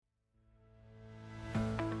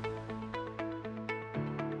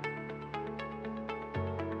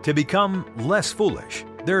To become less foolish,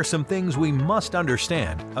 there are some things we must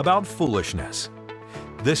understand about foolishness.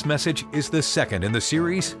 This message is the second in the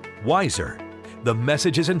series, Wiser. The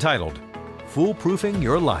message is entitled, Foolproofing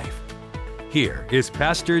Your Life. Here is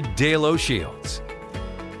Pastor Dale O'Shields.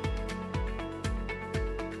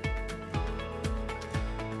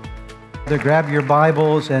 Grab your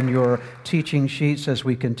Bibles and your teaching sheets as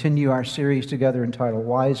we continue our series together entitled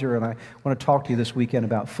Wiser. And I want to talk to you this weekend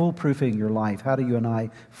about foolproofing your life. How do you and I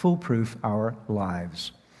foolproof our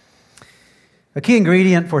lives? A key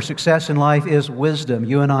ingredient for success in life is wisdom.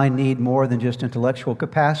 You and I need more than just intellectual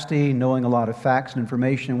capacity, knowing a lot of facts and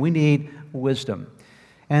information. We need wisdom.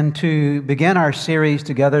 And to begin our series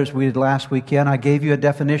together as we did last weekend, I gave you a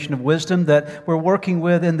definition of wisdom that we're working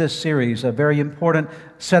with in this series, a very important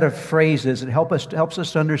set of phrases that helps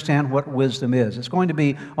us to understand what wisdom is. It's going to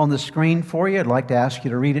be on the screen for you. I'd like to ask you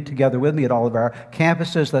to read it together with me at all of our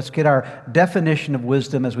campuses. Let's get our definition of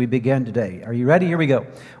wisdom as we begin today. Are you ready? Here we go.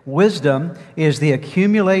 Wisdom is the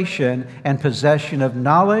accumulation and possession of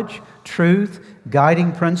knowledge, truth,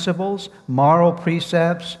 guiding principles, moral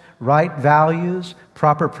precepts, right values,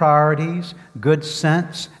 proper priorities, good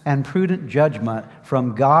sense, and prudent judgment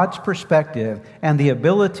from God's perspective, and the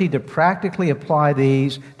ability to practically apply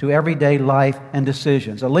these to everyday life and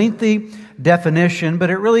decisions. A lengthy definition, but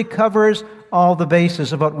it really covers all the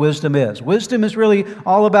basis of what wisdom is. Wisdom is really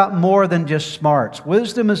all about more than just smarts.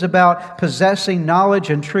 Wisdom is about possessing knowledge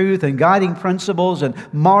and truth and guiding principles and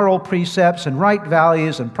moral precepts and right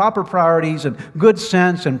values and proper priorities and good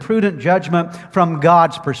sense and prudent judgment from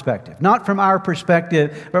God's perspective. Not from our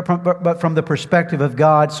perspective, but from the perspective of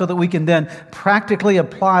God, so that we can then practically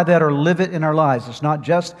apply that or live it in our lives. It's not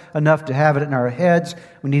just enough to have it in our heads.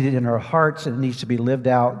 We need it in our hearts, and it needs to be lived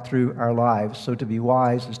out through our lives. So to be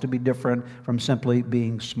wise is to be different from simply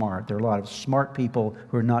being smart. There are a lot of smart people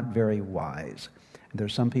who are not very wise. And there are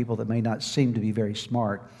some people that may not seem to be very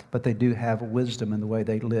smart, but they do have wisdom in the way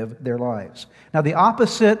they live their lives. Now, the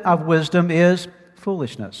opposite of wisdom is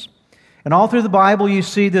foolishness. And all through the Bible, you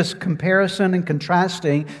see this comparison and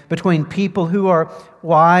contrasting between people who are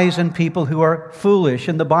wise and people who are foolish.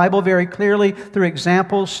 In the Bible, very clearly, through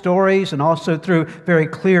examples, stories, and also through very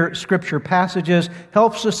clear Scripture passages,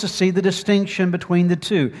 helps us to see the distinction between the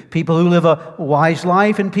two. People who live a wise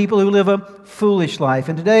life and people who live a foolish life.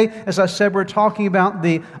 And today, as I said, we're talking about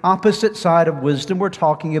the opposite side of wisdom. We're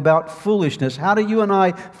talking about foolishness. How do you and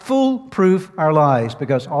I foolproof our lives?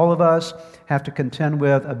 Because all of us have to contend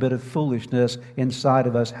with a bit of foolishness inside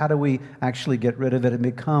of us. How do we actually get rid of it and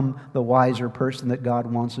become the wiser person that God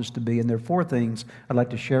wants us to be? And there are four things I'd like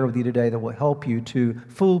to share with you today that will help you to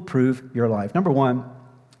foolproof your life. Number one,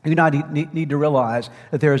 you need to realize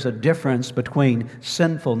that there is a difference between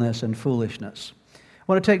sinfulness and foolishness. I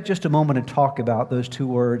want to take just a moment and talk about those two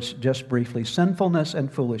words just briefly, sinfulness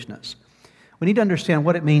and foolishness. We need to understand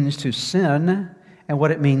what it means to sin and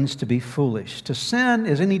what it means to be foolish. To sin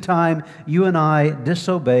is any time you and I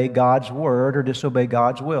disobey God's word or disobey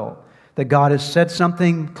God's will. That God has said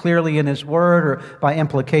something clearly in His word or by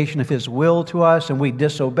implication of His will to us, and we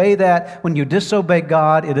disobey that. When you disobey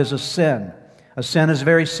God, it is a sin. A sin is a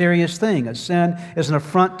very serious thing. A sin is an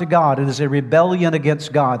affront to God. It is a rebellion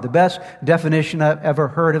against God. The best definition I've ever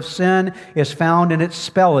heard of sin is found in its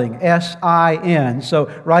spelling, S-I-N. So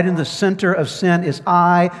right in the center of sin is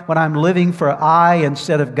I. When I'm living for I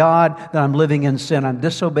instead of God, then I'm living in sin. I'm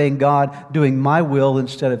disobeying God, doing my will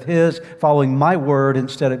instead of His, following my word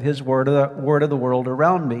instead of His word, or the word of the world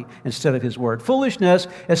around me instead of His word. Foolishness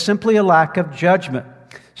is simply a lack of judgment.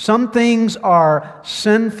 Some things are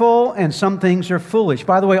sinful and some things are foolish.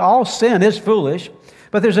 By the way, all sin is foolish,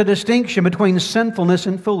 but there's a distinction between sinfulness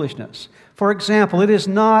and foolishness. For example, it is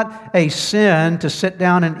not a sin to sit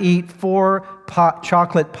down and eat 4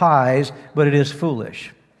 chocolate pies, but it is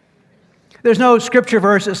foolish. There's no scripture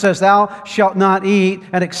verse that says, thou shalt not eat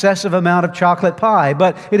an excessive amount of chocolate pie,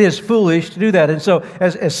 but it is foolish to do that. And so,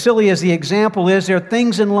 as silly as the example is, there are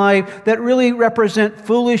things in life that really represent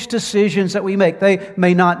foolish decisions that we make. They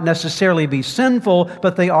may not necessarily be sinful,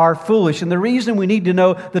 but they are foolish. And the reason we need to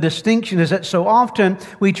know the distinction is that so often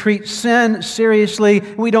we treat sin seriously,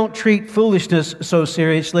 and we don't treat foolishness so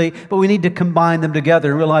seriously, but we need to combine them together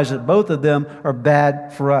and realize that both of them are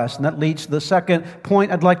bad for us. And that leads to the second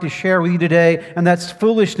point I'd like to share with you today, and that's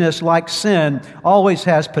foolishness, like sin, always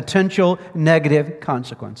has potential negative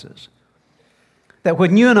consequences. That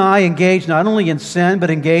when you and I engage not only in sin,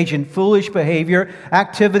 but engage in foolish behavior,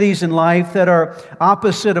 activities in life that are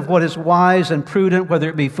opposite of what is wise and prudent, whether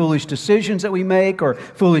it be foolish decisions that we make, or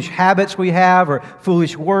foolish habits we have, or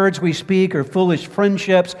foolish words we speak, or foolish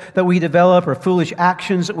friendships that we develop, or foolish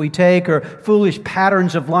actions that we take, or foolish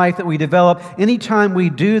patterns of life that we develop, anytime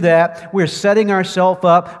we do that, we're setting ourselves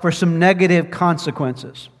up for some negative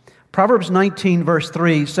consequences. Proverbs 19, verse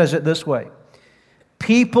 3 says it this way: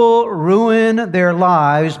 people ruin their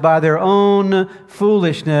lives by their own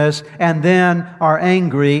foolishness and then are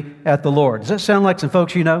angry at the Lord. Does that sound like some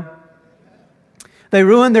folks you know? They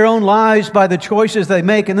ruin their own lives by the choices they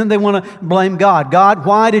make, and then they want to blame God. God,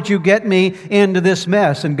 why did you get me into this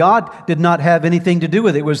mess? And God did not have anything to do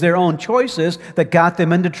with it. It was their own choices that got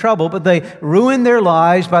them into trouble, but they ruin their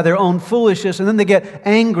lives by their own foolishness, and then they get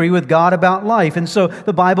angry with God about life. And so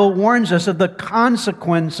the Bible warns us of the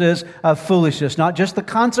consequences of foolishness, not just the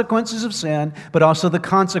consequences of sin, but also the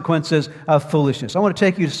consequences of foolishness. I want to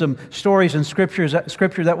take you to some stories in Scripture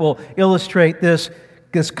that will illustrate this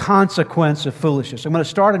consequence of foolishness. I'm going to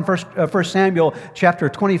start in 1 Samuel chapter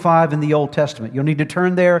 25 in the Old Testament. You'll need to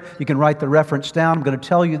turn there. You can write the reference down. I'm going to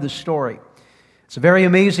tell you the story. It's a very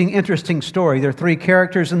amazing, interesting story. There are three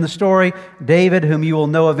characters in the story. David, whom you will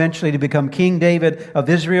know eventually to become King David of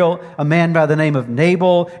Israel, a man by the name of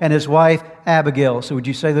Nabal, and his wife Abigail. So would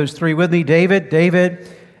you say those three with me? David,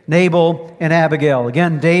 Nabal, and Abigail.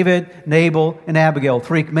 Again, David, Nabal, and Abigail,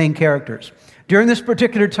 three main characters. During this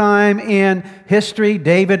particular time in history,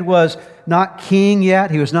 David was not king yet.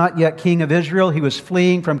 He was not yet king of Israel. He was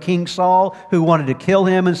fleeing from King Saul, who wanted to kill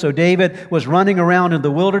him. And so David was running around in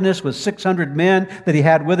the wilderness with 600 men that he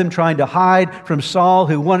had with him, trying to hide from Saul,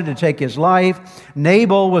 who wanted to take his life.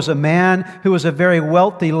 Nabal was a man who was a very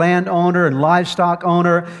wealthy landowner and livestock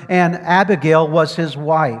owner, and Abigail was his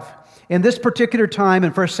wife. In this particular time,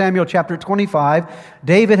 in 1 Samuel chapter 25,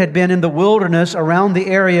 David had been in the wilderness around the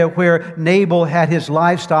area where Nabal had his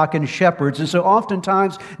livestock and shepherds. And so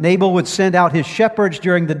oftentimes, Nabal would send out his shepherds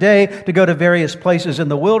during the day to go to various places in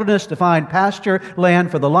the wilderness to find pasture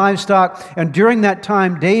land for the livestock. And during that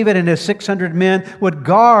time, David and his 600 men would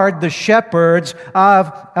guard the shepherds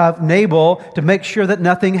of Nabal to make sure that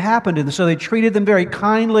nothing happened. And so they treated them very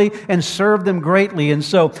kindly and served them greatly. And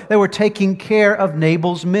so they were taking care of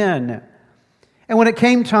Nabal's men. And when it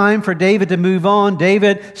came time for David to move on,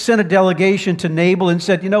 David sent a delegation to Nabal and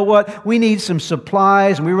said, you know what, we need some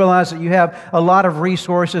supplies, and we realize that you have a lot of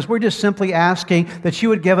resources. We're just simply asking that you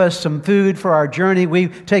would give us some food for our journey.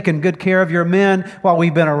 We've taken good care of your men while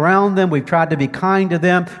we've been around them. We've tried to be kind to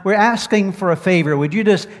them. We're asking for a favor. Would you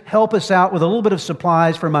just help us out with a little bit of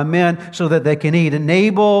supplies for my men so that they can eat? And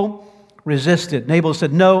Nabal resisted. Nabal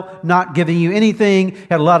said, no, not giving you anything.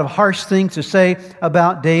 Had a lot of harsh things to say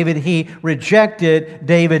about David. He rejected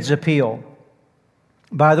David's appeal.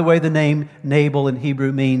 By the way, the name Nabal in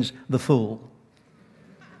Hebrew means the fool.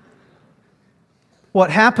 What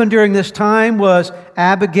happened during this time was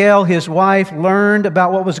Abigail, his wife, learned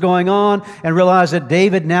about what was going on and realized that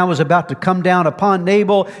David now was about to come down upon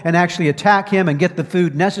Nabal and actually attack him and get the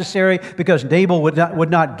food necessary because Nabal would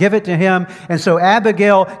not give it to him. And so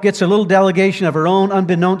Abigail gets a little delegation of her own,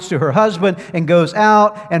 unbeknownst to her husband, and goes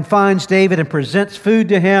out and finds David and presents food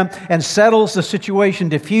to him and settles the situation,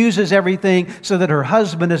 diffuses everything so that her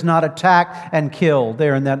husband is not attacked and killed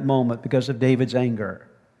there in that moment because of David's anger.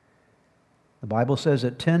 The Bible says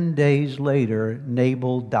that 10 days later,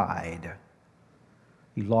 Nabal died.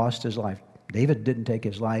 He lost his life. David didn't take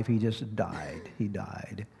his life, he just died. He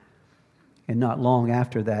died. And not long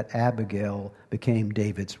after that, Abigail became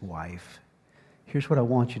David's wife. Here's what I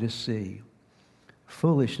want you to see.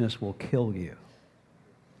 Foolishness will kill you.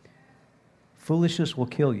 Foolishness will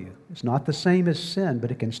kill you. It's not the same as sin,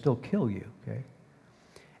 but it can still kill you, okay?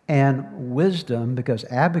 And wisdom, because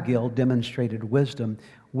Abigail demonstrated wisdom,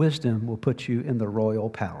 wisdom will put you in the royal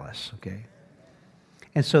palace, okay?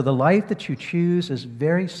 And so the life that you choose is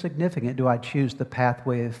very significant. Do I choose the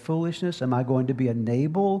pathway of foolishness? Am I going to be a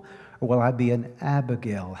Nabal, or will I be an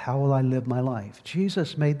Abigail? How will I live my life?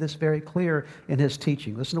 Jesus made this very clear in his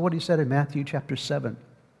teaching. Listen to what he said in Matthew chapter 7,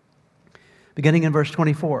 beginning in verse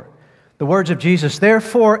 24. The words of Jesus,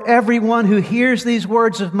 therefore everyone who hears these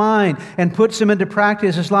words of mine and puts them into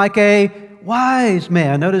practice is like a wise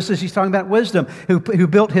man. Notice this, he's talking about wisdom, who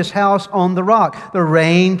built his house on the rock. The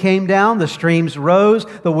rain came down, the streams rose,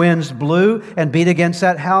 the winds blew and beat against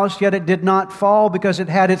that house, yet it did not fall because it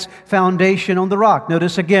had its foundation on the rock.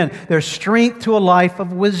 Notice again, there's strength to a life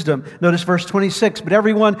of wisdom. Notice verse 26, but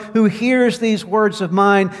everyone who hears these words of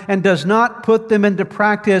mine and does not put them into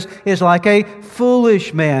practice is like a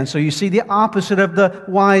foolish man. So you see the opposite of the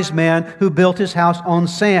wise man who built his house on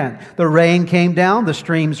sand. The rain came down, the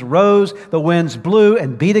streams rose, the winds blew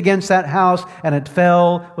and beat against that house, and it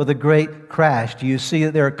fell with a great crash. Do you see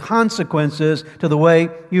that there are consequences to the way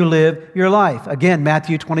you live your life? Again,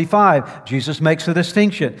 Matthew 25, Jesus makes a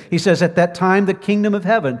distinction. He says, at that time, the kingdom of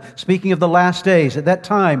heaven, speaking of the last days, at that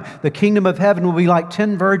time, the kingdom of heaven will be like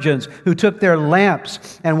 10 virgins who took their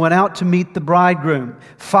lamps and went out to meet the bridegroom.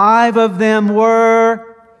 5 of them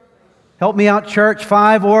were, help me out, church,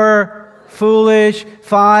 5 were foolish,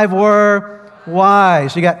 5 were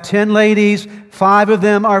wise. You got 10 ladies, 5 of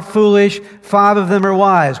them are foolish, 5 of them are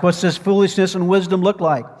wise. What's this foolishness and wisdom look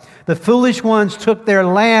like? The foolish ones took their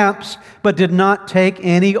lamps, but did not take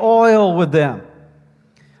any oil with them.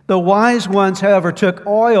 The wise ones, however, took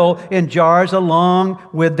oil in jars along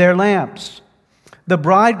with their lamps. The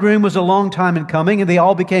bridegroom was a long time in coming, and they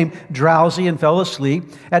all became drowsy and fell asleep.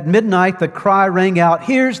 At midnight, the cry rang out,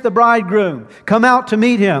 "Here's the bridegroom! Come out to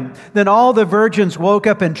meet him!" Then all the virgins woke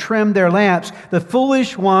up and trimmed their lamps. The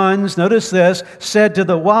foolish ones, notice this, said to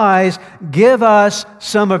the wise, "Give us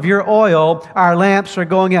some of your oil. Our lamps are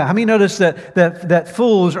going out." How many notice that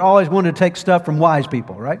fools are always wanting to take stuff from wise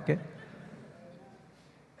people, right? Okay.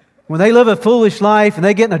 When they live a foolish life and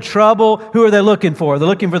they get into trouble, who are they looking for? They're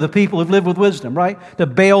looking for the people who've lived with wisdom, right? To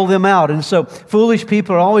bail them out. And so foolish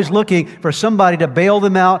people are always looking for somebody to bail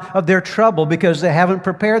them out of their trouble because they haven't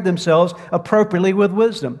prepared themselves appropriately with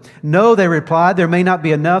wisdom. No, they replied, there may not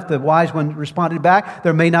be enough. The wise one responded back,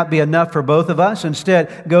 there may not be enough for both of us.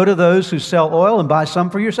 Instead, go to those who sell oil and buy some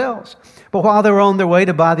for yourselves. But while they were on their way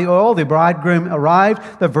to buy the oil, the bridegroom arrived.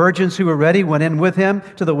 The virgins who were ready went in with him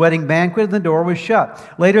to the wedding banquet, and the door was shut.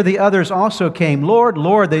 Later the others also came. "Lord,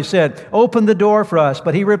 Lord," they said, "open the door for us."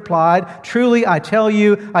 But he replied, "Truly I tell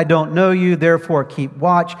you, I don't know you. Therefore keep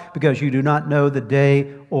watch, because you do not know the day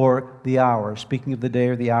or the hour." Speaking of the day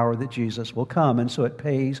or the hour that Jesus will come. And so it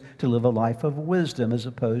pays to live a life of wisdom as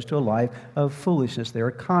opposed to a life of foolishness. There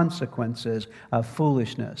are consequences of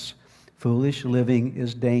foolishness. Foolish living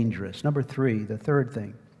is dangerous. Number 3, the third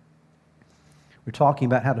thing. We're talking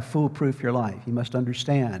about how to foolproof your life. You must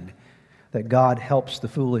understand that God helps the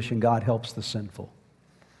foolish and God helps the sinful.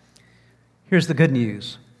 Here's the good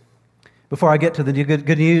news. Before I get to the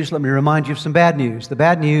good news, let me remind you of some bad news. The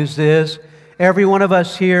bad news is every one of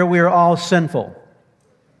us here, we are all sinful.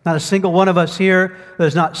 Not a single one of us here that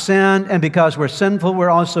has not sinned, and because we're sinful,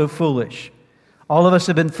 we're also foolish. All of us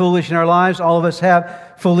have been foolish in our lives. All of us have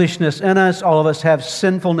foolishness in us. All of us have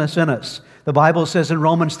sinfulness in us. The Bible says in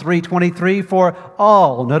Romans 3:23, "For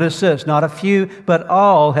all," notice this, not a few, but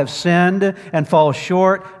all have sinned and fall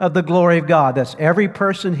short of the glory of God. That's every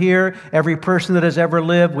person here, every person that has ever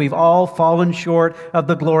lived. We've all fallen short of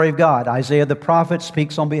the glory of God. Isaiah the prophet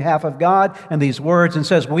speaks on behalf of God in these words and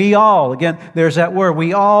says, "We all," again, there's that word,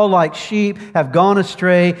 "we all like sheep have gone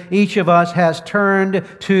astray. Each of us has turned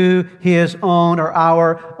to his own," or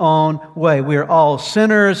our own way. We are all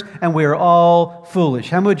sinners and we are all foolish.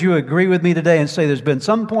 How would you agree with me today and say there's been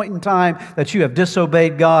some point in time that you have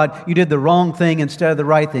disobeyed God, you did the wrong thing instead of the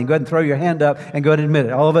right thing? Go ahead and throw your hand up and go ahead and admit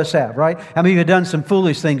it. All of us have, right? How many of you have done some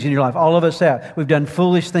foolish things in your life? All of us have. We've done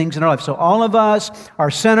foolish things in our life. So all of us are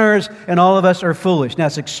sinners and all of us are foolish. Now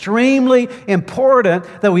it's extremely important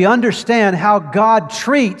that we understand how God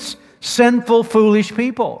treats sinful, foolish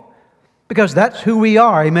people, because that's who we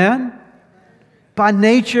are. Amen? By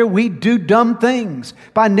nature, we do dumb things.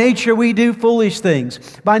 By nature, we do foolish things.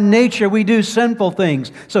 By nature, we do sinful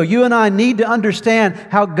things. So you and I need to understand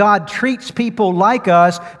how God treats people like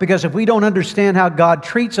us, because if we don't understand how God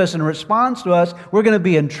treats us and responds to us, we're going to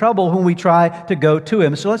be in trouble when we try to go to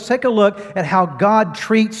Him. So let's take a look at how God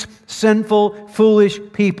treats sinful, foolish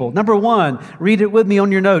people. Number 1, read it with me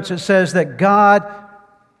on your notes. It says that God...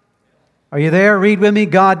 Are you there? Read with me.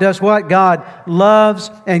 God does what? God loves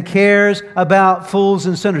and cares about fools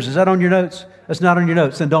and sinners. Is that on your notes? That's not on your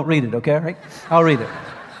notes. Then don't read it, okay? Right? I'll read it.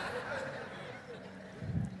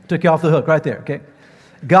 Took you off the hook right there, okay?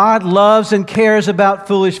 God loves and cares about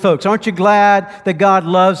foolish folks. Aren't you glad that God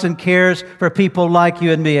loves and cares for people like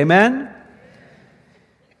you and me? Amen?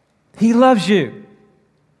 He loves you.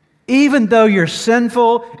 Even though you're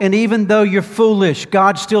sinful and even though you're foolish,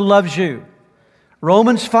 God still loves you.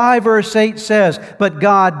 Romans 5 verse 8 says, "But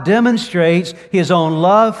God demonstrates His own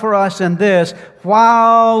love for us in this,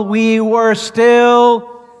 while we were still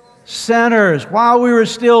sinners, while we were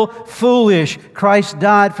still foolish, Christ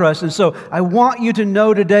died for us." And so I want you to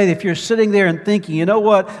know today that if you're sitting there and thinking, you know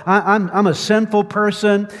what, I'm a sinful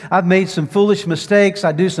person, I've made some foolish mistakes,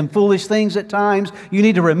 I do some foolish things at times, you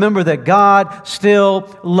need to remember that God still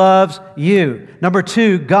loves you. Number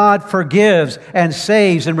two, God forgives and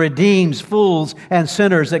saves and redeems fools and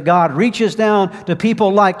sinners, that God reaches down to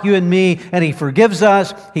people like you and me, and He forgives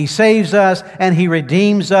us, He saves us, and He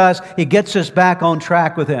redeems us. He gets us back on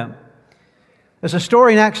track with Him. There's a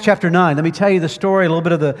story in Acts chapter 9. Let me tell you the story, a little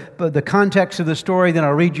bit of the context of the story, then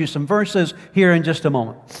I'll read you some verses here in just a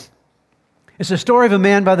moment. It's a story of a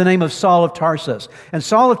man by the name of Saul of Tarsus. And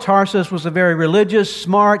Saul of Tarsus was a very religious,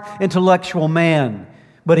 smart, intellectual man,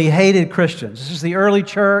 but he hated Christians. This is the early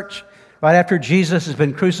church, right after Jesus has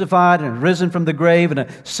been crucified and risen from the grave and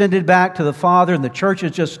ascended back to the Father, and the church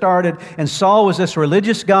has just started. And Saul was this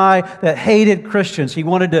religious guy that hated Christians. He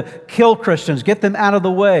wanted to kill Christians, get them out of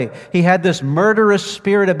the way. He had this murderous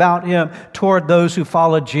spirit about him toward those who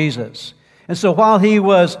followed Jesus. And so while he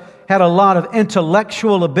had a lot of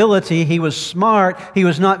intellectual ability, he was smart, he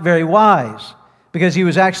was not very wise, because he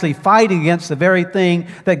was actually fighting against the very thing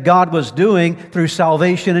that God was doing through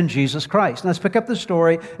salvation in Jesus Christ. Now let's pick up the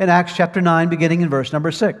story in Acts chapter 9, beginning in verse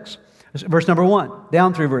number 1,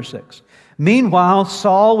 down through verse 6. Meanwhile,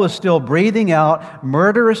 Saul was still breathing out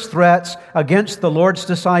murderous threats against the Lord's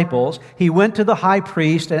disciples. He went to the high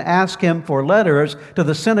priest and asked him for letters to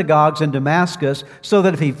the synagogues in Damascus, so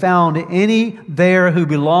that if he found any there who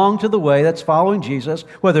belonged to the way, that's following Jesus,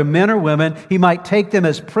 whether men or women, he might take them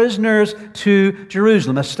as prisoners to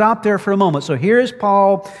Jerusalem. Let's stop there for a moment. So here's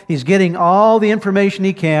Paul. He's getting all the information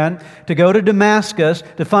he can to go to Damascus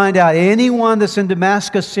to find out anyone that's in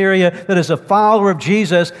Damascus, Syria, that is a follower of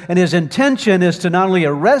Jesus, and his intention is to not only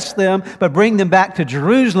arrest them, but bring them back to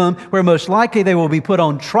Jerusalem, where most likely they will be put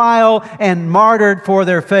on trial and martyred for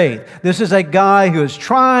their faith. This is a guy who is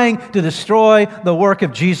trying to destroy the work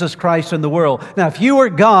of Jesus Christ in the world. Now, if you were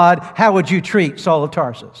God, how would you treat Saul of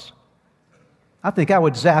Tarsus? I think I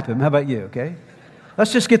would zap him. How about you, okay?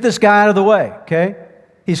 Let's just get this guy out of the way, okay?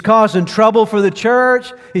 He's causing trouble for the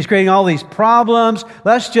church. He's creating all these problems.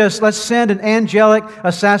 Let's send an angelic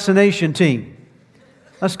assassination team.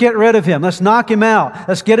 Let's get rid of him. Let's knock him out.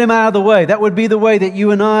 Let's get him out of the way. That would be the way that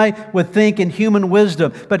you and I would think in human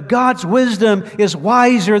wisdom. But God's wisdom is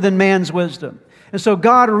wiser than man's wisdom. And so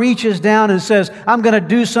God reaches down and says, I'm going to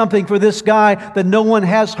do something for this guy that no one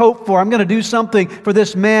has hope for. I'm going to do something for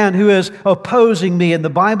this man who is opposing me. And the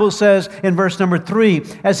Bible says in verse number 3,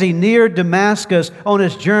 as he neared Damascus on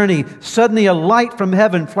his journey, suddenly a light from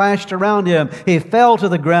heaven flashed around him. He fell to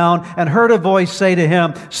the ground and heard a voice say to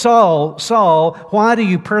him, Saul, Saul, why do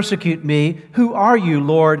you persecute me? Who are you,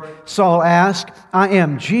 Lord? Saul asked. I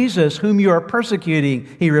am Jesus, whom you are persecuting.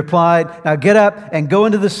 He replied, now get up and go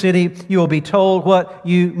into the city. You will be told what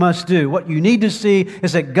you must do. What you need to see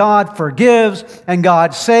is that God forgives and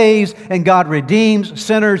God saves and God redeems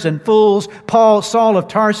sinners and fools. Saul of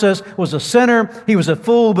Tarsus was a sinner. He was a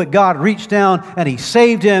fool, but God reached down and He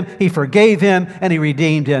saved him. He forgave him and He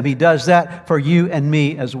redeemed him. He does that for you and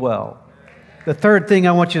me as well. The third thing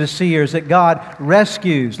I want you to see here is that God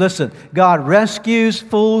rescues. Listen, God rescues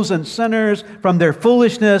fools and sinners from their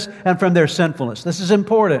foolishness and from their sinfulness. This is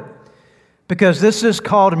important because this is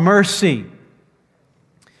called mercy.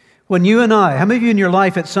 When you and I, how many of you in your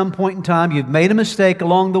life at some point in time, you've made a mistake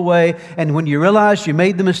along the way, and when you realized you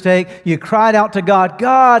made the mistake, you cried out to God,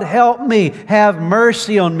 God, help me, have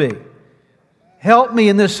mercy on me. Help me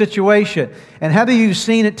in this situation. And how many of you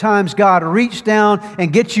seen at times God reach down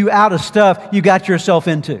and get you out of stuff you got yourself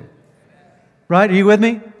into? Right? Are you with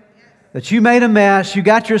me? That you made a mess, you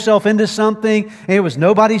got yourself into something, and it was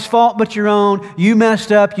nobody's fault but your own. You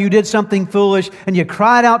messed up, you did something foolish, and you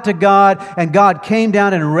cried out to God, and God came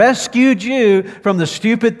down and rescued you from the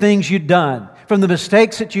stupid things you'd done, from the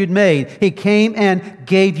mistakes that you'd made. He came and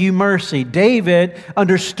gave you mercy. David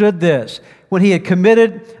understood this. When he had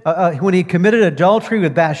committed adultery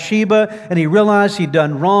with Bathsheba and he realized he'd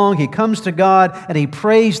done wrong, he comes to God and he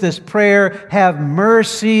prays this prayer, have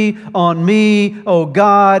mercy on me, O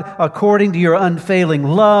God, according to your unfailing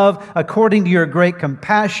love, according to your great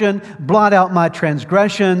compassion, blot out my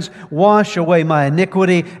transgressions, wash away my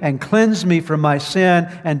iniquity, and cleanse me from my sin.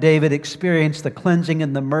 And David experienced the cleansing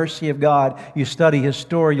and the mercy of God. You study his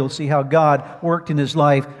story, you'll see how God worked in his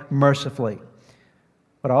life mercifully.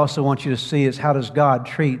 What I also want you to see is how does God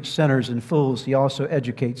treat sinners and fools? He also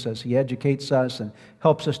educates us. He educates us and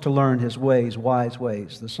helps us to learn His ways, wise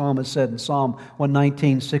ways. The psalmist said in Psalm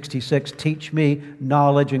 119:66, "Teach me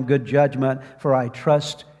knowledge and good judgment, for I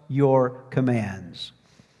trust your commands."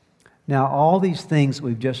 Now, all these things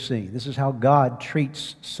we've just seen, this is how God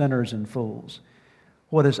treats sinners and fools.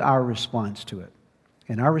 What is our response to it?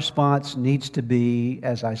 And our response needs to be,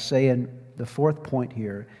 as I say in the fourth point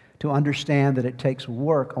here, to understand that it takes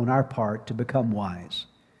work on our part to become wise.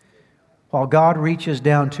 While God reaches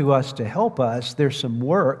down to us to help us, there's some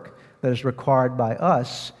work that is required by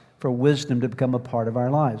us for wisdom to become a part of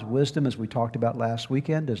our lives. Wisdom, as we talked about last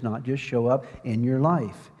weekend, does not just show up in your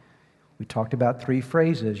life. We talked about 3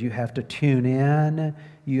 phrases. You have to tune in,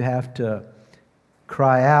 you have to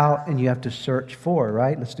cry out, and you have to search for,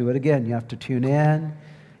 right? Let's do it again. You have to tune in,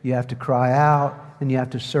 you have to cry out, and you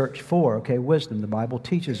have to search for. Okay, wisdom. The Bible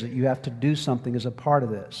teaches that you have to do something as a part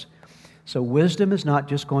of this. So wisdom is not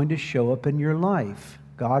just going to show up in your life.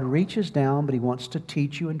 God reaches down, but He wants to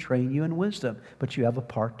teach you and train you in wisdom. But you have a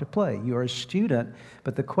part to play. You are a student,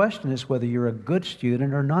 but the question is whether you're a good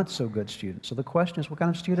student or not so good student. So the question is, what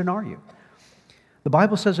kind of student are you? The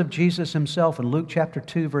Bible says of Jesus Himself in Luke chapter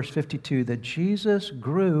 2, verse 52, that Jesus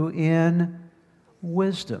grew in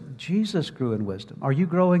wisdom. Jesus grew in wisdom. Are you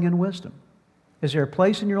growing in wisdom? Is there a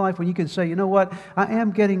place in your life when you can say, you know what, I am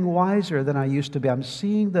getting wiser than I used to be. I'm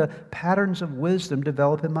seeing the patterns of wisdom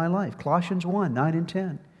develop in my life. Colossians 1, 9 and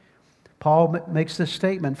 10. Paul makes this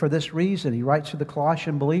statement for this reason. He writes to the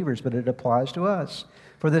Colossian believers, but it applies to us.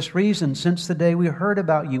 For this reason, since the day we heard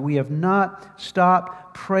about you, we have not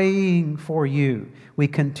stopped praying for you. We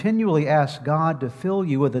continually ask God to fill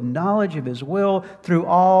you with the knowledge of His will through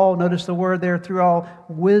all, notice the word there, through all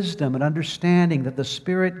wisdom and understanding that the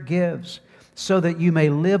Spirit gives, so that you may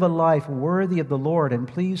live a life worthy of the Lord and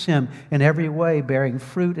please Him in every way, bearing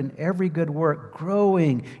fruit in every good work,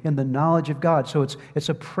 growing in the knowledge of God. So it's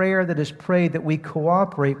a prayer that is prayed that we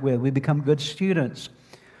cooperate with. We become good students.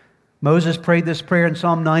 Moses prayed this prayer in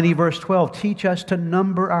Psalm 90, verse 12. Teach us to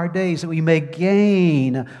number our days that we may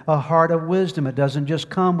gain a heart of wisdom. It doesn't just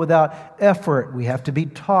come without effort. We have to be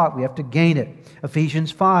taught. We have to gain it.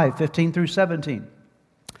 Ephesians 5, 15 through 17.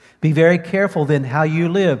 Be very careful then how you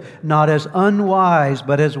live, not as unwise,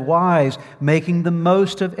 but as wise, making the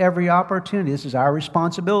most of every opportunity. This is our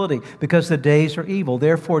responsibility because the days are evil.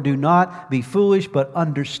 Therefore, do not be foolish, but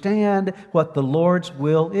understand what the Lord's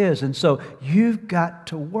will is. And so you've got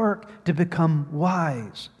to work to become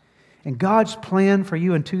wise. And God's plan for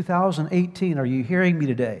you in 2018, are you hearing me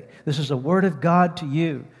today? This is a word of God to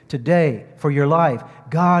you today for your life.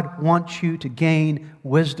 God wants you to gain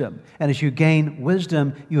wisdom. And as you gain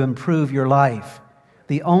wisdom, you improve your life.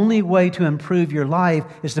 The only way to improve your life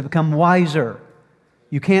is to become wiser.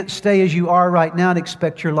 You can't stay as you are right now and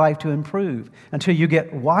expect your life to improve. Until you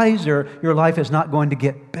get wiser, your life is not going to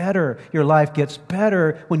get better. Your life gets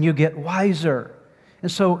better when you get wiser.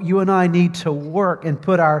 And so you and I need to work and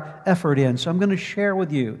put our effort in. So I'm going to share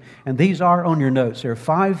with you, and these are on your notes. There are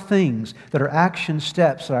 5 things that are action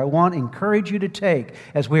steps that I want to encourage you to take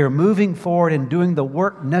as we are moving forward and doing the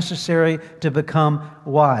work necessary to become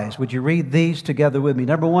wise. Would you read these together with me?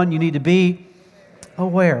 Number 1, you need to be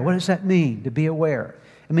aware. What does that mean, to be aware?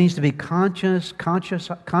 It means to be conscious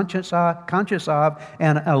of,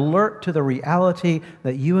 and alert to the reality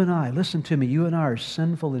that you and I, listen to me, you and I are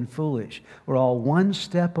sinful and foolish. We're all one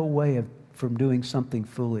step away from doing something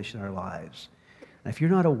foolish in our lives. And if you're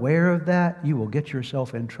not aware of that, you will get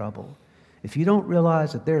yourself in trouble. If you don't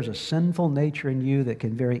realize that there's a sinful nature in you that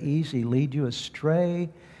can very easily lead you astray,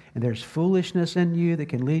 and there's foolishness in you that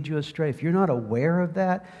can lead you astray, if you're not aware of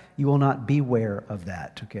that, you will not beware of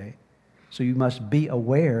that, okay? So you must be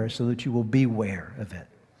aware so that you will beware of it.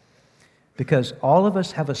 Because all of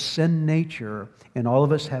us have a sin nature and all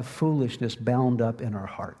of us have foolishness bound up in our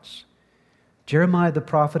hearts. Jeremiah the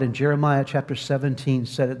prophet in Jeremiah chapter 17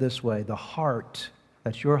 said it this way: the heart,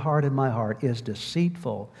 that's your heart and my heart, is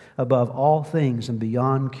deceitful above all things and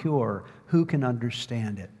beyond cure. Who can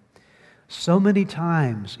understand it? So many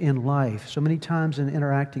times in life, so many times in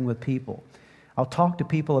interacting with people, I'll talk to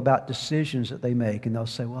people about decisions that they make, and they'll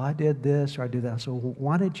say, well, I did this or I did that. So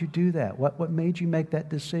why did you do that? What made you make that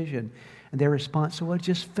decision? And their response, well, it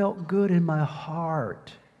just felt good in my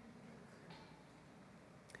heart.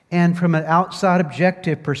 And from an outside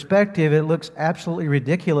objective perspective, it looks absolutely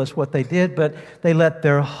ridiculous what they did, but they let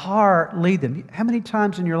their heart lead them. How many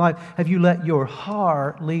times in your life have you let your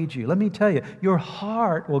heart lead you? Let me tell you, your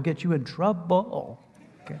heart will get you in trouble.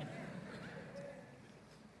 Okay?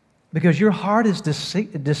 Because your heart is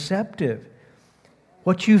deceptive.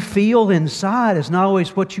 What you feel inside is not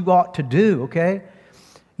always what you ought to do, okay?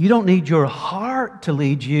 You don't need your heart to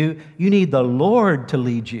lead you. You need the Lord to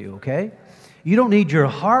lead you, okay? You don't need your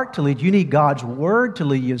heart to lead you. You need God's Word to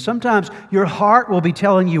lead you. Sometimes your heart will be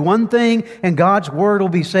telling you one thing and God's Word will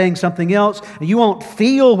be saying something else. And you won't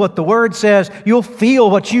feel what the Word says. You'll feel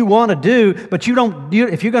what you want to do, but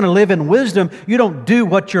if you're going to live in wisdom, you don't do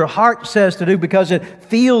what your heart says to do because it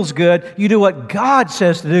feels good. You do what God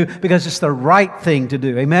says to do because it's the right thing to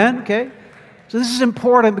do. Amen? Okay? So this is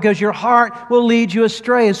important because your heart will lead you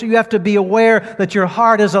astray. And so you have to be aware that your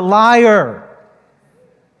heart is a liar.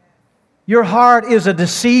 Your heart is a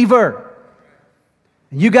deceiver.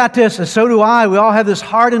 And you got this, and so do I. We all have this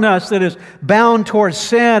heart in us that is bound towards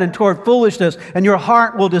sin and toward foolishness, and your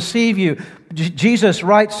heart will deceive you. Jesus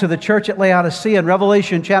writes to the church at Laodicea in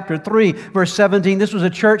Revelation chapter 3, verse 17. This was a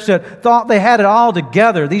church that thought they had it all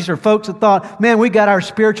together. These are folks that thought, man, we got our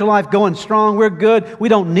spiritual life going strong. We're good. We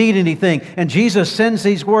don't need anything. And Jesus sends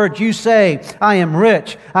these words. You say, I am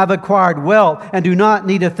rich. I've acquired wealth and do not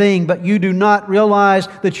need a thing. But you do not realize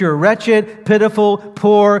that you're wretched, pitiful,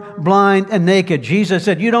 poor, blind, and naked. Jesus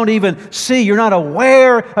said, you don't even see. You're not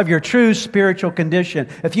aware of your true spiritual condition.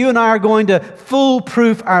 If you and I are going to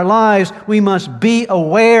foolproof our lives, we must be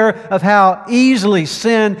aware of how easily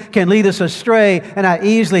sin can lead us astray and how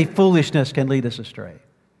easily foolishness can lead us astray.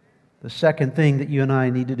 The second thing that you and I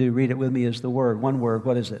need to do, read it with me, is the word. One word,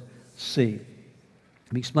 what is it? See.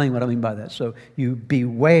 Let me explain what I mean by that. So you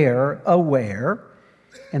beware, aware,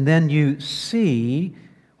 and then you see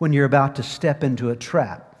when you're about to step into a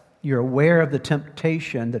trap. You're aware of the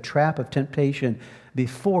temptation, the trap of temptation,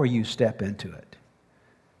 before you step into it.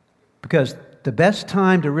 Because the best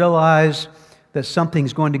time to realize that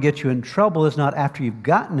something's going to get you in trouble is not after you've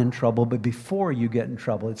gotten in trouble, but before you get in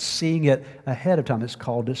trouble. It's seeing it ahead of time. It's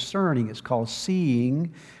called discerning. It's called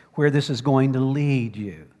seeing where this is going to lead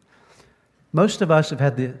you. Most of us have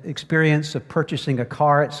had the experience of purchasing a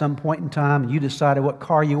car at some point in time. You decided what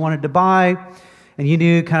car you wanted to buy, and you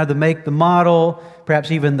knew kind of the make, the model,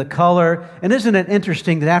 perhaps even the color. And isn't it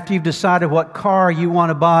interesting that after you've decided what car you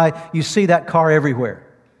want to buy, you see that car everywhere?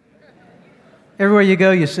 Everywhere you go,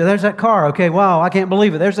 you say, there's that car. Okay, wow, I can't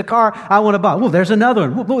believe it. There's the car I want to buy. Well, there's another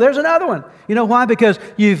one. Well, there's another one. You know why? Because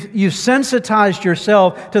you've sensitized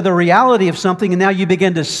yourself to the reality of something, and now you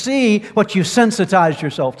begin to see what you sensitized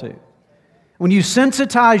yourself to. When you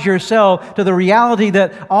sensitize yourself to the reality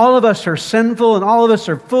that all of us are sinful and all of us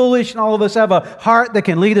are foolish and all of us have a heart that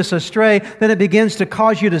can lead us astray, then it begins to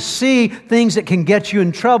cause you to see things that can get you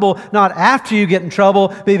in trouble, not after you get in trouble,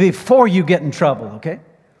 but before you get in trouble, okay?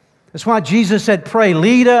 That's why Jesus said, pray,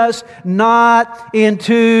 lead us not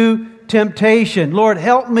into temptation. Lord,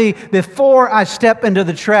 help me before I step into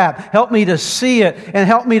the trap. Help me to see it and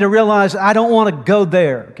help me to realize I don't want to go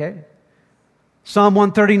there, okay? Psalm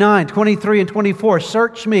 139, 23 and 24,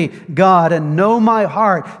 search me, God, and know my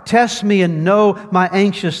heart. Test me and know my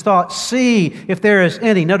anxious thoughts. See if there is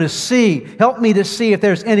any. Notice, see. Help me to see if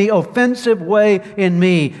there's any offensive way in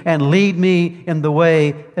me and lead me in the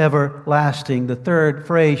way everlasting. The third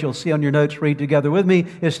phrase you'll see on your notes, read together with me,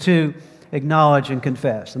 is to acknowledge and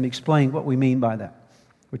confess. Let me explain what we mean by that.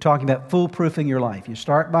 We're talking about foolproofing your life. You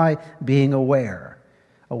start by being aware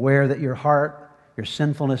that your heart, your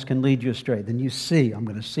sinfulness can lead you astray. Then you see, I'm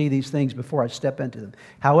going to see these things before I step into them.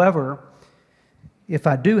 However, if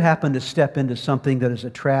I do happen to step into something that is a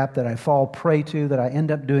trap, that I fall prey to, that I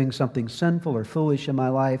end up doing something sinful or foolish in my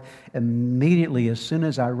life, immediately, as soon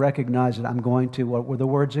as I recognize it, I'm going to, what were the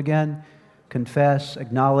words again? Confess,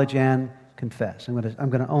 acknowledge, and confess. I'm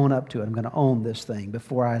going to own up to it. I'm going to own this thing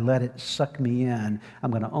before I let it suck me in.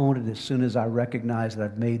 I'm going to own it as soon as I recognize that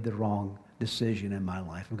I've made the wrong decision in my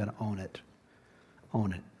life. I'm going to own it.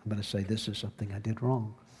 Own it. I'm going to say, this is something I did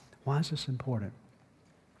wrong. Why is this important?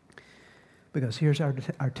 Because here's our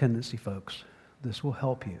tendency, folks. This will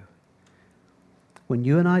help you. When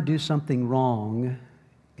you and I do something wrong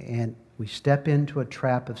and we step into a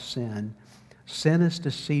trap of sin, sin is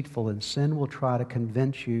deceitful, and sin will try to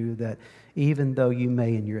convince you that even though you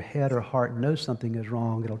may in your head or heart know something is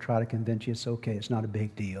wrong, it'll try to convince you it's okay, it's not a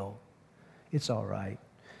big deal. It's all right.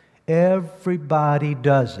 Everybody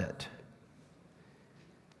does it.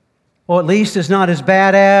 Or at least it's not as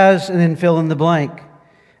bad as, and then fill in the blank.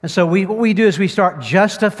 And so what we do is we start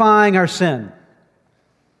justifying our sin.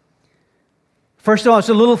 First of all, it's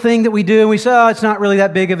a little thing that we do, and we say, oh, it's not really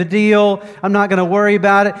that big of a deal. I'm not going to worry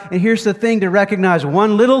about it. And here's the thing to recognize.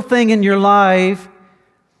 One little thing in your life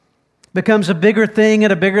becomes a bigger thing,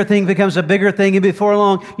 and a bigger thing becomes a bigger thing, and before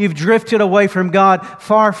long, you've drifted away from God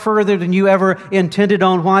far further than you ever intended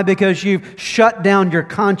on. Why? Because you've shut down your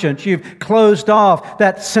conscience. You've closed off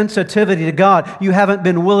that sensitivity to God. You haven't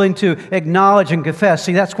been willing to acknowledge and confess.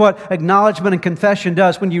 See, that's what acknowledgement and confession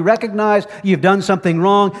does. When you recognize you've done something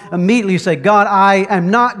wrong, immediately you say, God, I am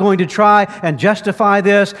not going to try and justify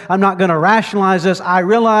this. I'm not going to rationalize this. I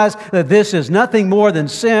realize that this is nothing more than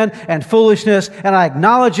sin and foolishness, and I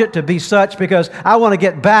acknowledge it to be such because I want to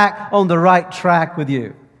get back on the right track with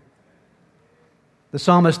you. The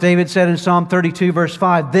psalmist David said in Psalm 32, verse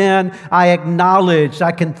 5, then I acknowledged,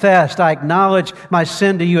 I confessed, I acknowledged my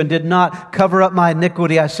sin to you and did not cover up my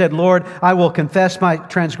iniquity. I said, Lord, I will confess my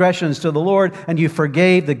transgressions to the Lord, and you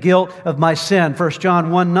forgave the guilt of my sin. 1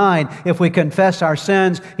 John 1:9, if we confess our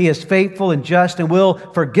sins, He is faithful and just and will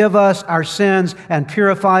forgive us our sins and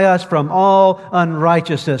purify us from all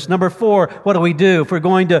unrighteousness. Number 4, what do? If we're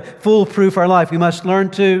going to foolproof our life, we must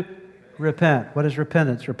learn to repent. What is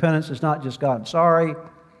repentance? Repentance is not just, God, I'm sorry,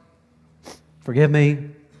 forgive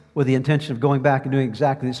me, with the intention of going back and doing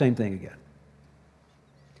exactly the same thing again.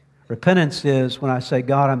 Repentance is when I say,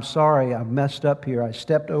 God, I'm sorry, I've messed up here. I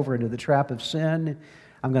stepped over into the trap of sin.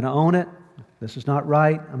 I'm going to own it. This is not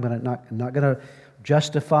right. I'm not going to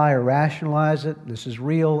justify or rationalize it. This is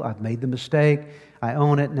real. I've made the mistake. I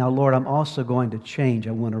own it. Now, Lord, I'm also going to change.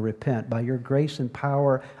 I want to repent. By your grace and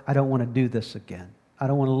power, I don't want to do this again. I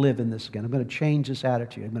don't want to live in this again. I'm going to change this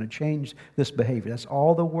attitude. I'm going to change this behavior. That's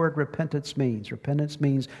all the word repentance means. Repentance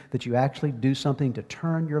means that you actually do something to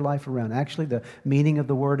turn your life around. Actually, the meaning of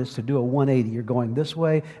the word is to do a 180. You're going this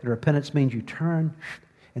way, and repentance means you turn,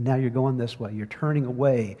 and now you're going this way. You're turning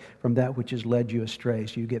away from that which has led you astray,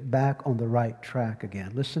 so you get back on the right track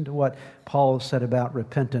again. Listen to what Paul said about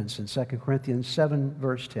repentance in 2 Corinthians 7,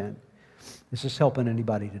 verse 10. This is helping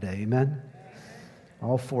anybody today, amen?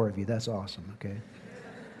 All 4 of you, that's awesome, okay?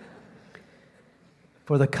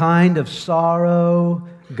 For the kind of sorrow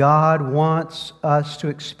God wants us to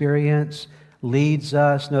experience leads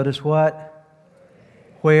us, notice what?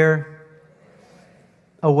 Where?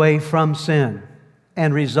 Away from sin,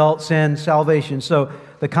 and results in salvation. So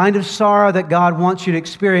the kind of sorrow that God wants you to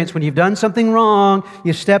experience when you've done something wrong,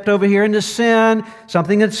 you've stepped over here into sin,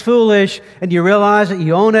 something that's foolish, and you realize that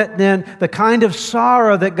you own it, then the kind of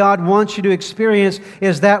sorrow that God wants you to experience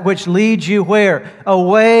is that which leads you where?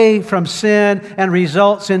 Away from sin and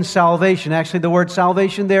results in salvation. Actually, the word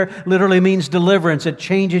salvation there literally means deliverance. It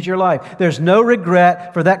changes your life. There's no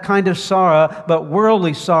regret for that kind of sorrow, but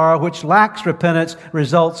worldly sorrow, which lacks repentance,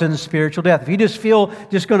 results in spiritual death. If you just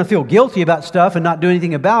going to feel guilty about stuff and not do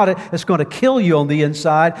anything about it, it's going to kill you on the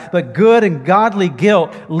inside. But good and godly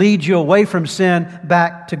guilt leads you away from sin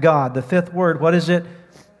back to God. The 5th word, what is it?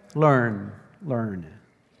 Learn. Learn.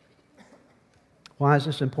 Why is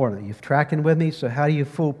this important? You're tracking with me, so how do you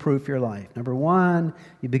foolproof your life? Number 1,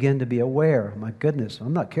 you begin to be aware. My goodness,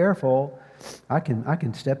 I'm not careful. I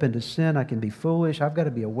can step into sin. I can be foolish. I've got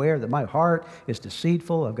to be aware that my heart is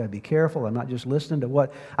deceitful. I've got to be careful. I'm not just listening to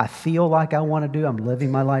what I feel like I want to do. I'm living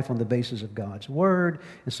my life on the basis of God's Word.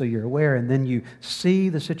 And so you're aware. And then you see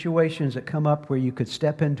the situations that come up where you could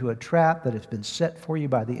step into a trap that has been set for you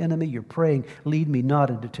by the enemy. You're praying, lead me not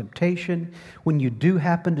into temptation. When you do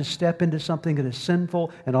happen to step into something that is sinful,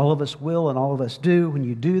 and all of us will and all of us do, when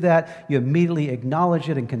you do that, you immediately acknowledge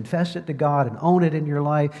it and confess it to God and own it in your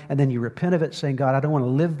life. And then you repent of it, saying, God, I don't want to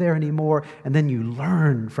live there anymore. And then you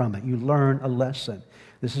learn from it. You learn a lesson.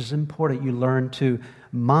 This is important. You learn to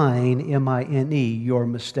mine, M-I-N-E, your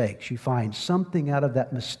mistakes. You find something out of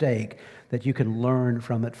that mistake that you can learn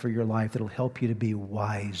from it for your life that'll help you to be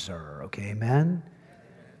wiser. Okay, amen?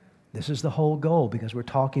 This is the whole goal, because we're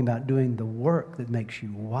talking about doing the work that makes you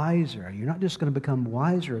wiser. You're not just going to become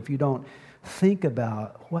wiser if you don't think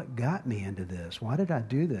about what got me into this. Why did I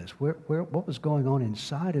do this? What was going on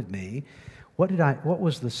inside of me? What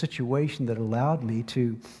was the situation that allowed me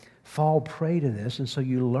to fall prey to this? And so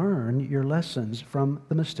you learn your lessons from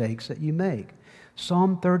the mistakes that you make.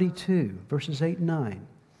 Psalm 32, verses 8 and 9.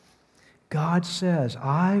 God says,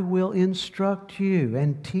 I will instruct you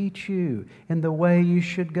and teach you in the way you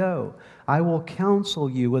should go. I will counsel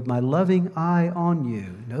you with my loving eye on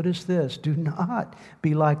you. Notice this, do not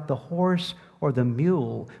be like the horse or the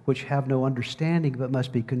mule, which have no understanding, but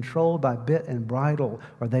must be controlled by bit and bridle,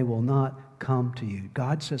 or they will not come to you.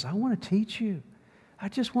 God says, I want to teach you. I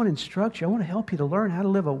just want to instruct you. I want to help you to learn how to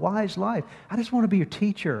live a wise life. I just want to be your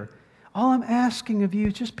teacher. All I'm asking of you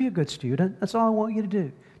is just be a good student. That's all I want you to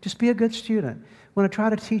do. Just be a good student. When I try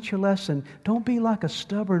to teach you a lesson, don't be like a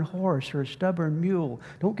stubborn horse or a stubborn mule.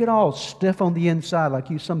 Don't get all stiff on the inside like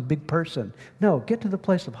you some big person. No, get to the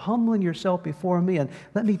place of humbling yourself before me and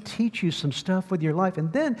let me teach you some stuff with your life.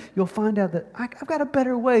 And then you'll find out that I've got a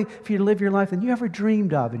better way for you to live your life than you ever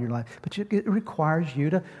dreamed of in your life. But it requires you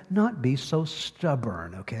to not be so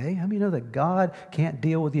stubborn, okay? I mean, you know that God can't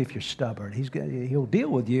deal with you if you're stubborn. He'll deal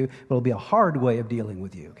with you, but it'll be a hard way of dealing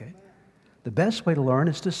with you, okay? The best way to learn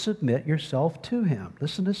is to submit yourself to Him.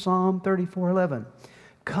 Listen to Psalm 34:11.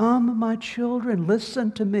 Come, my children,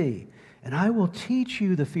 listen to me, and I will teach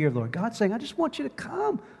you the fear of the Lord. God's saying, I just want you to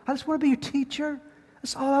come. I just want to be your teacher.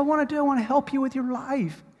 That's all I want to do. I want to help you with your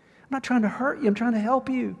life. I'm not trying to hurt you. I'm trying to help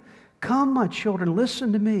you. Come, my children,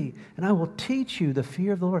 listen to me, and I will teach you the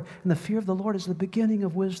fear of the Lord. And the fear of the Lord is the beginning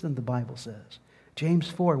of wisdom, the Bible says. James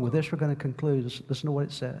 4, and with this we're going to conclude. Listen to what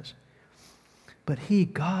it says. But He,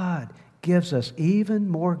 God, gives us even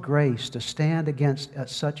more grace to stand against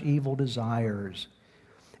such evil desires.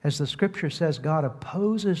 As the Scripture says, God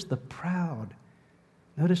opposes the proud.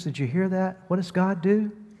 Notice, did you hear that? What does God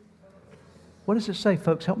do? What does it say,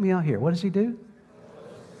 folks? Help me out here. What does He do?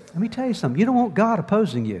 Let me tell you something. You don't want God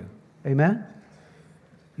opposing you. Amen?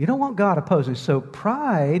 You don't want God opposing. So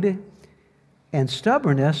pride and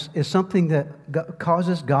stubbornness is something that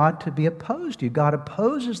causes God to be opposed to you. God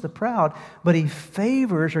opposes the proud, but He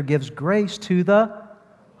favors or gives grace to the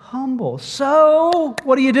humble. So,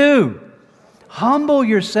 what do? Humble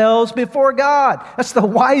yourselves before God. That's the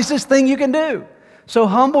wisest thing you can do. So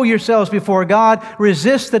humble yourselves before God,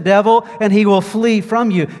 resist the devil, and he will flee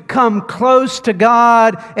from you. Come close to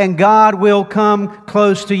God, and God will come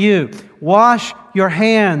close to you. Wash your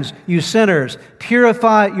hands, you sinners.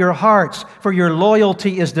 Purify your hearts, for your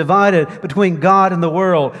loyalty is divided between God and the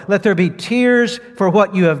world. Let there be tears for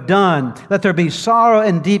what you have done. Let there be sorrow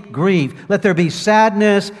and deep grief. Let there be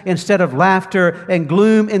sadness instead of laughter and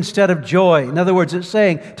gloom instead of joy. In other words, it's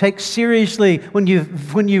saying, take seriously when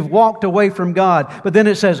you've walked away from God. But then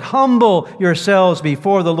it says, humble yourselves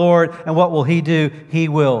before the Lord, and what will He do? He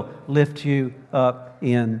will lift you up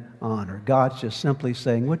in honor. God's just simply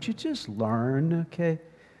saying, would you just learn, okay?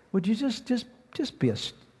 Would you just be a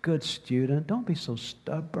good student? Don't be so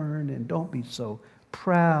stubborn, and don't be so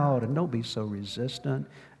proud, and don't be so resistant.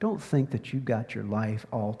 Don't think that you got your life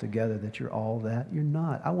all together, that you're all that. You're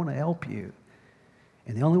not. I want to help you.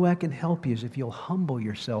 And the only way I can help you is if you'll humble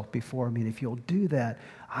yourself before me. And if you'll do that,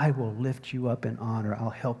 I will lift you up in honor. I'll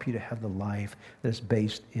help you to have the life that's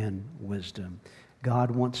based in wisdom.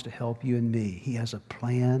 God wants to help you and me. He has a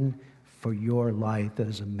plan for your life that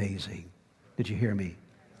is amazing. Did you hear me?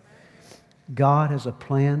 God has a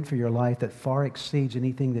plan for your life that far exceeds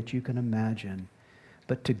anything that you can imagine.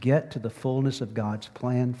 But to get to the fullness of God's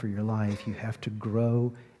plan for your life, you have to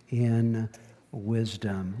grow in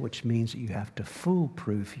wisdom, which means that you have to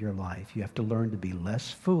foolproof your life. You have to learn to be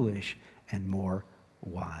less foolish and more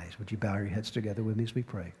wise. Would you bow your heads together with me as we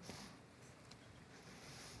pray?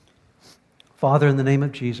 Father, in the name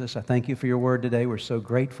of Jesus, I thank you for your word today. We're so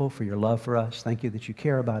grateful for your love for us. Thank you that you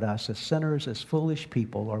care about us as sinners, as foolish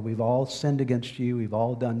people. Lord, we've all sinned against you. We've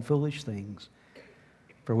all done foolish things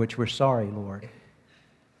for which we're sorry, Lord.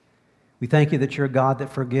 We thank you that you're a God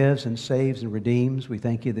that forgives and saves and redeems. We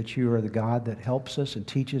thank you that you are the God that helps us and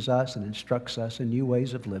teaches us and instructs us in new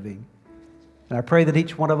ways of living. And I pray that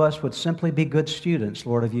each one of us would simply be good students,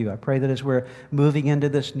 Lord, of you. I pray that as we're moving into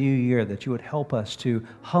this new year, that you would help us to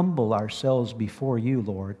humble ourselves before you,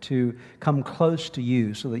 Lord, to come close to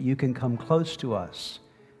you so that you can come close to us.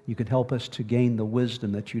 You can help us to gain the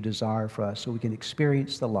wisdom that you desire for us so we can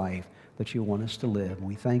experience the life that you want us to live. And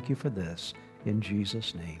we thank you for this in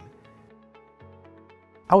Jesus' name.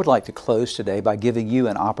 I would like to close today by giving you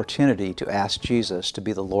an opportunity to ask Jesus to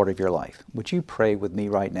be the Lord of your life. Would you pray with me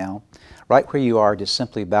right now? Right where you are, just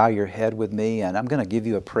simply bow your head with me, and I'm going to give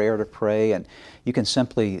you a prayer to pray, and you can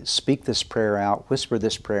simply speak this prayer out, whisper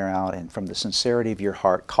this prayer out, and from the sincerity of your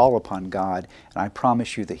heart, call upon God, and I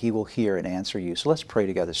promise you that He will hear and answer you. So let's pray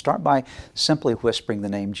together. Start by simply whispering the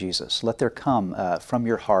name Jesus. Let there come from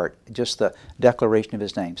your heart just the declaration of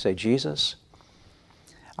His name. Say, Jesus,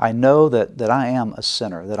 I know that I am a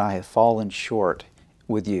sinner, that I have fallen short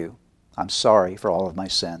with you. I'm sorry for all of my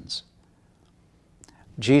sins.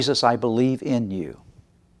 Jesus, I believe in you.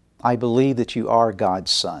 I believe that you are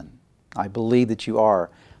God's Son. I believe that you are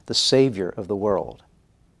the Savior of the world.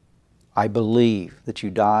 I believe that you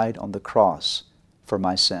died on the cross for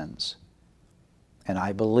my sins. And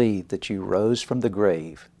I believe that you rose from the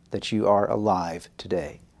grave, that you are alive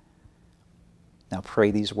today. Now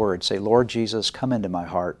pray these words. Say, Lord Jesus, come into my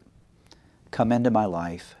heart. Come into my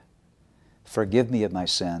life. Forgive me of my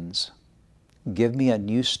sins. Give me a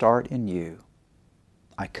new start in you.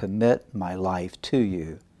 I commit my life to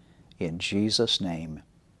you. In Jesus' name,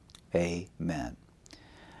 amen.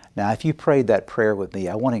 Now, if you prayed that prayer with me,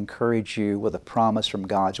 I want to encourage you with a promise from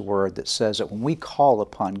God's Word that says that when we call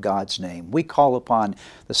upon God's name, we call upon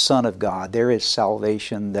the Son of God, there is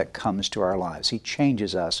salvation that comes to our lives. He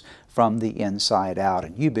changes us from the inside out,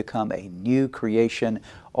 and you become a new creation.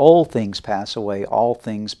 Old things pass away, all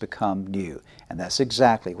things become new. And that's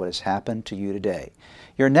exactly what has happened to you today.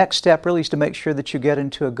 Your next step really is to make sure that you get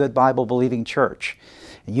into a good Bible-believing church.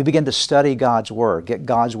 And you begin to study God's Word, get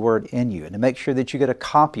God's Word in you, and to make sure that you get a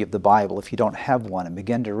copy of the Bible if you don't have one, and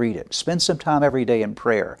begin to read it. Spend some time every day in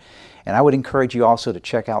prayer. And I would encourage you also to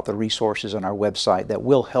check out the resources on our website that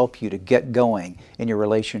will help you to get going in your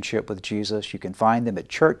relationship with Jesus. You can find them at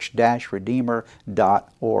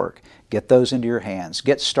church-redeemer.org. Get those into your hands.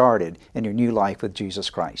 Get started in your new life with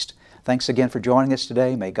Jesus Christ. Thanks again for joining us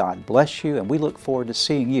today. May God bless you, and we look forward to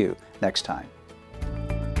seeing you next time.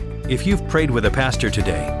 If you've prayed with a pastor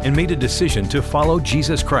today and made a decision to follow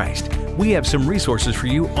Jesus Christ, we have some resources for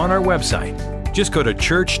you on our website. Just go to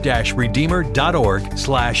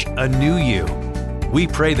church-redeemer.org/anewyou. We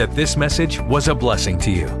pray that this message was a blessing to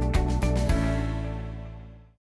you.